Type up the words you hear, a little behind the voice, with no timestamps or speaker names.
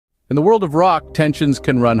In the world of rock, tensions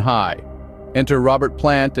can run high. Enter Robert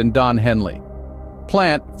Plant and Don Henley.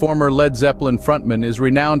 Plant, former Led Zeppelin frontman, is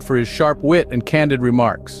renowned for his sharp wit and candid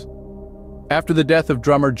remarks. After the death of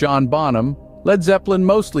drummer John Bonham, Led Zeppelin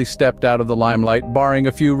mostly stepped out of the limelight, barring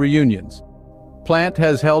a few reunions. Plant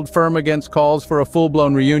has held firm against calls for a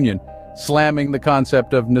full-blown reunion, slamming the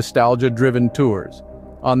concept of nostalgia-driven tours.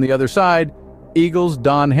 On the other side, Eagles'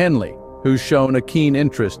 Don Henley, who's shown a keen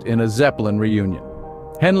interest in a Zeppelin reunion.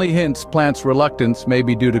 Henley hints Plant's reluctance may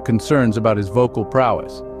be due to concerns about his vocal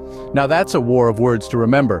prowess. Now that's a war of words to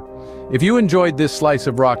remember. If you enjoyed this slice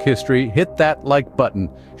of rock history, hit that like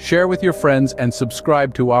button, share with your friends, and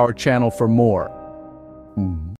subscribe to our channel for more.